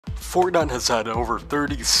Fortnite has had over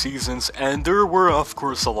 30 seasons, and there were of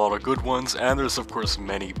course a lot of good ones, and there's of course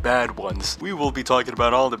many bad ones. We will be talking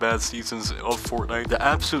about all the bad seasons of Fortnite. The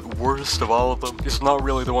absolute worst of all of them is not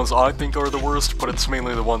really the ones I think are the worst, but it's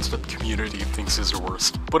mainly the ones that the community thinks is the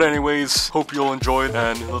worst. But anyways, hope you'll enjoy it,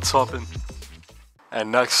 and let's hop in. And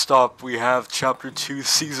next up, we have Chapter 2,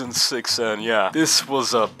 Season 6, and yeah, this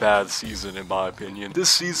was a bad season in my opinion. This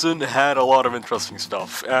season had a lot of interesting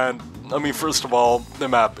stuff, and I mean, first of all, the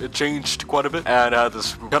map, it changed quite a bit, and it had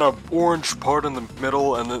this kind of orange part in the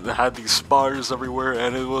middle, and it had these spires everywhere,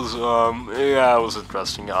 and it was, yeah, it was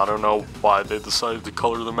interesting. I don't know why they decided to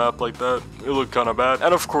color the map like that. It looked kind of bad,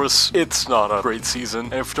 and of course, it's not a great season,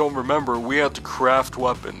 and if you don't remember, we had to craft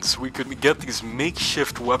weapons. We could get these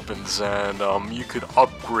makeshift weapons, and you could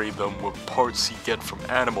upgrade them with parts you get from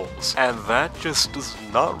animals, and that just does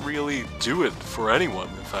not really do it for anyone.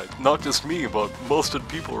 In fact, not just me, but most of the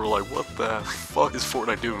people are like, what the fuck is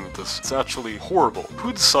Fortnite doing with this? It's actually horrible.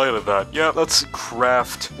 Who decided that? Yeah, let's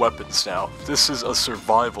craft weapons now. This is a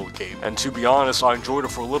survival game, and to be honest, I enjoyed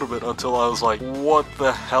it for a little bit until I was like, what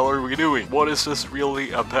the hell are we doing? What is this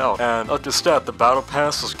really about? And not just that, the battle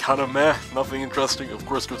pass was kind of meh, nothing interesting. Of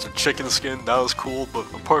course, there was a chicken skin, that was cool, but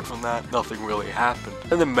apart from that, nothing really happened.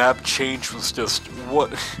 And the map change was just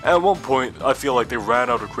what? At one point, I feel like they ran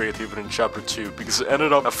out of creativity in Chapter 2 because it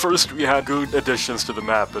ended up, at first we had good additions to the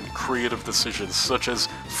map and creative decisions such as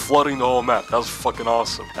flooding the whole map. That was fucking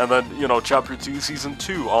awesome. And then, you know, Chapter 2, Season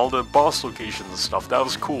 2, all the boss locations and stuff, that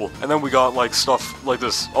was cool. And then we got like stuff like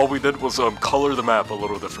this. All we did was color the map a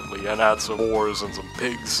little differently and add some boars and some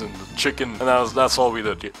pigs and chicken, and that's all we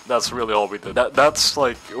did. That's really all we did. That's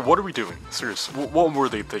like, what are we doing? Seriously, what were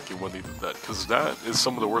they thinking when they did that? Because that is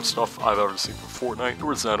some of the worst stuff I've ever seen from Fortnite.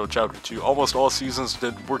 Towards the end of Chapter 2, almost all seasons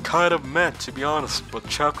were kind of meh, to be honest, but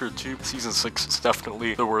Chapter 2, Season 6 is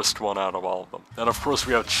definitely the worst one out of all of them. And of course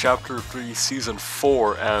we have Chapter 3, Season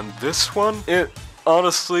 4, and this one,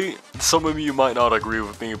 honestly, some of you might not agree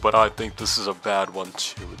with me, but I think this is a bad one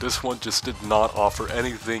too. This one just did not offer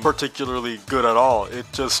anything particularly good at all. It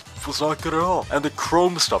just was not good at all. And the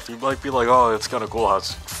chrome stuff, you might be like, oh, it's kind of cool how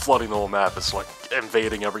it's flooding the whole map. It's like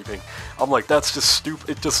invading everything. I'm like, that's just stupid.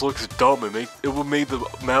 It just looks dumb. It would make the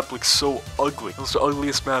map look so ugly. It was the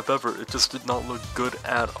ugliest map ever. It just did not look good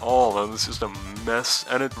at all, and it's just a mess.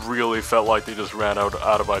 And it really felt like they just ran out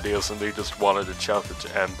of ideas and they just wanted the chapter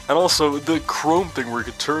to end. And also the chrome thing where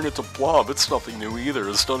you can turn into blob, it's nothing new either.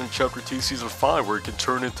 It's done in Chapter 2, Season 5 where you can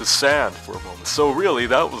turn into sand for a moment. So really,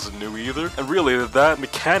 that wasn't new either. And really, that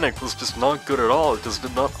mechanic was just not good at all. It just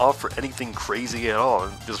did not offer anything crazy at all.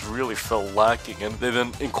 It just really felt lacking. And they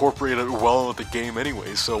didn't incorporate it well with the game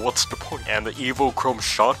anyway, so what's the point? And the Evo Chrome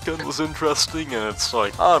shotgun was interesting, and it's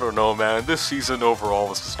like, I don't know, man, this season overall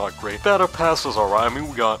was just not great. Battle Pass was alright. I mean,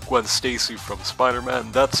 we got Gwen Stacy from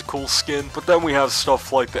Spider-Man, that's a cool skin, but then we have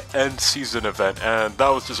stuff like the end season event, and that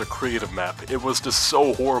was just a creative map. It was just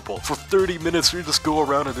so horrible. For 30 minutes, you just go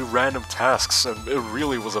around and do random tasks, and it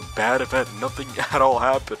really was a bad event. Nothing at all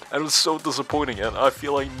happened, and it was so disappointing, and I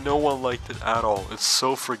feel like no one liked it at all. It's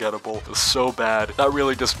so forgettable. It was so bad. That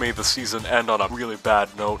really just made the season end on a really bad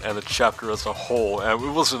note, and the chapter as a whole, and it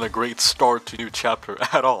wasn't a great start to a new chapter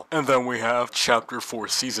at all. And then we have Chapter 4,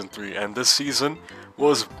 Season 3, and this season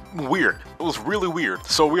was weird. It was really weird.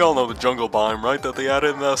 So we all know the jungle biome, right, that they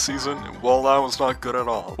added in that season? Well, that was not good at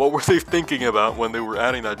all. What were they thinking about when they were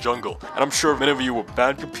adding that jungle? And I'm sure many of you with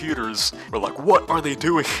bad computers were like, what are they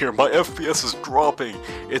doing here? My FPS is dropping.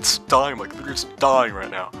 It's dying, like they're just dying right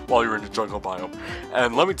now while you're in the jungle biome.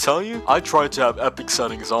 And let me tell you, I tried to have epic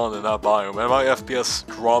settings on in that biome, and my FPS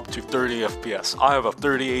dropped to 30 FPS. I have a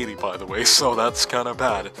 3080, by the way, so that's kind of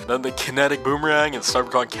bad. Then the kinetic boomerang and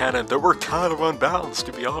Cybertron cannon, they were kind of unbalanced,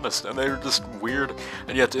 to be honest, and they were just weird,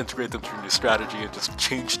 and you had to integrate them through a new strategy and just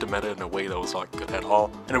change the meta in a way that was not good at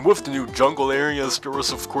all. And then with the new jungle areas, there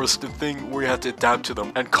was of course the thing where you had to adapt to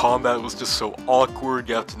them, and combat was just so awkward.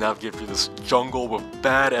 You have to navigate through this jungle with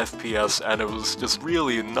bad FPS, and it was just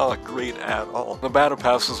really not great at all. The battle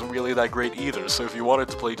pass wasn't really that great either, so if you wanted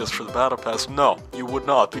to play just for the battle pass, no, you would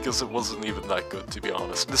not, because it wasn't even that good, to be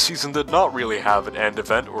honest. The season did not really have an end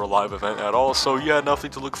event or a live event at all, so you had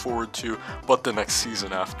nothing to look forward to but the next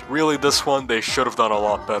season after. Really, this one they should have done a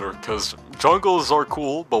lot better, because jungles are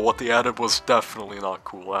cool, but what they added was definitely not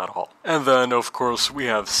cool at all. And then, of course, we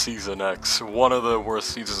have Season X, one of the worst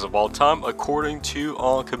seasons of all time, according to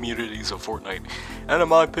all communities of Fortnite. And in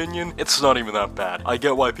my opinion, it's not even that bad. I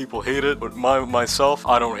get why people hate it, but myself,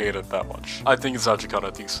 I don't hate it that much. I think it's actually kind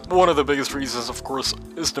of decent. One of the biggest reasons, of course,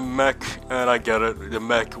 is the mech, and I get it, the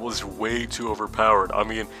mech was way too overpowered. I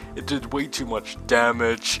mean, it did way too much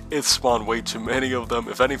damage, it spawned way too many of them.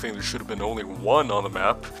 If anything, there should have been only one on the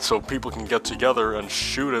map, so people can get together and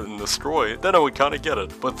shoot it and destroy it. Then I would kind of get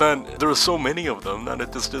it. But then, there are so many of them that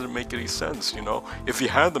it just didn't make any sense, you know? If you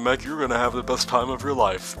had the mech, you're gonna have the best time of your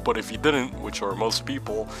life. But if you didn't, which are most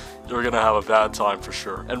people, you're gonna have a bad time for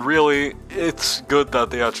sure. And really, it's good that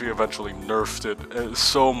they actually eventually nerfed it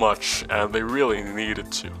so much, and they really needed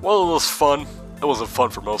to. Well, it was fun. It wasn't fun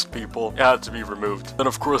for most people. It had to be removed. Then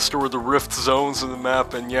of course there were the rift zones in the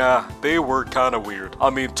map, and yeah, they were kind of weird. I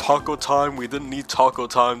mean, taco time, we didn't need taco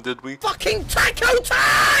time, did we? Fucking taco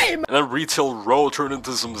time! And then Retail Row turned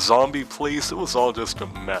into some zombie place. It was all just a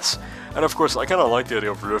mess. And of course, I kind of like the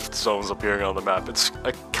idea of rift zones appearing on the map. It's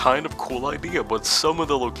a kind of cool idea, but some of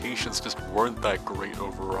the locations just weren't that great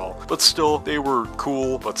overall. But still, they were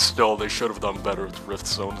cool, but still, they should have done better with rift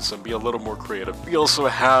zones and be a little more creative. We also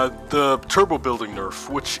had the turbo building nerf,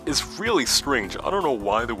 which is really strange. I don't know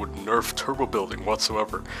why they would nerf turbo building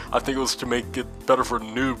whatsoever. I think it was to make it better for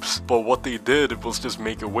noobs, but what they did was just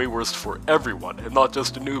make it way worse for everyone, and not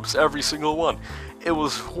just the noobs, every single one. It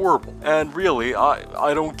was horrible, and really,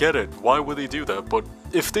 I don't get it. Why would they do that? But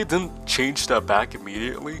if they didn't change that back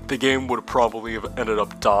immediately, the game would probably have ended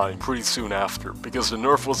up dying pretty soon after, because the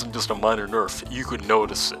nerf wasn't just a minor nerf, you could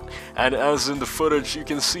notice it. And as in the footage, you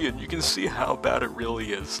can see it, you can see how bad it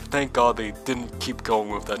really is. Thank God they didn't keep going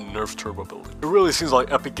with that nerf turbo building. It really seems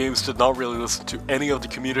like Epic Games did not really listen to any of the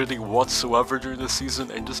community whatsoever during this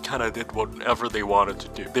season, and just kinda did whatever they wanted to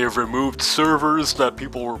do. They've removed servers that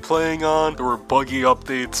people were playing on, there were buggy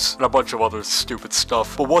updates, and a bunch of other stupid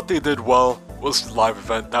stuff. But what they did well was the live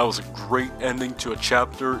event. That was a great ending to a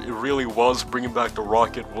chapter. It really was. Bringing back the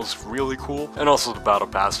rocket was really cool. And also the battle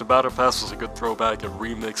pass. The battle pass was a good throwback, a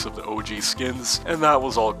remix of the OG skins, and that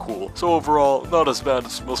was all cool. So overall, not as bad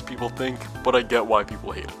as most people think, but I get why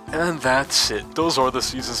people hate it. And that's it. Those are the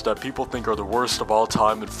seasons that people think are the worst of all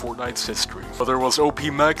time in Fortnite's history. Whether it was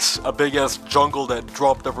OP mechs, a big ass jungle that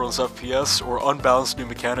dropped everyone's FPS, or unbalanced new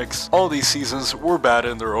mechanics, all these seasons were bad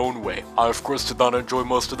in their own way. I of course did not enjoy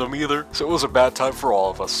most of them either, so it was a bad time for all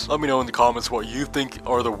of us. Let me know in the comments what you think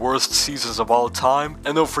are the worst seasons of all time,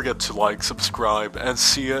 and don't forget to like, subscribe, and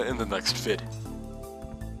see ya in the next vid.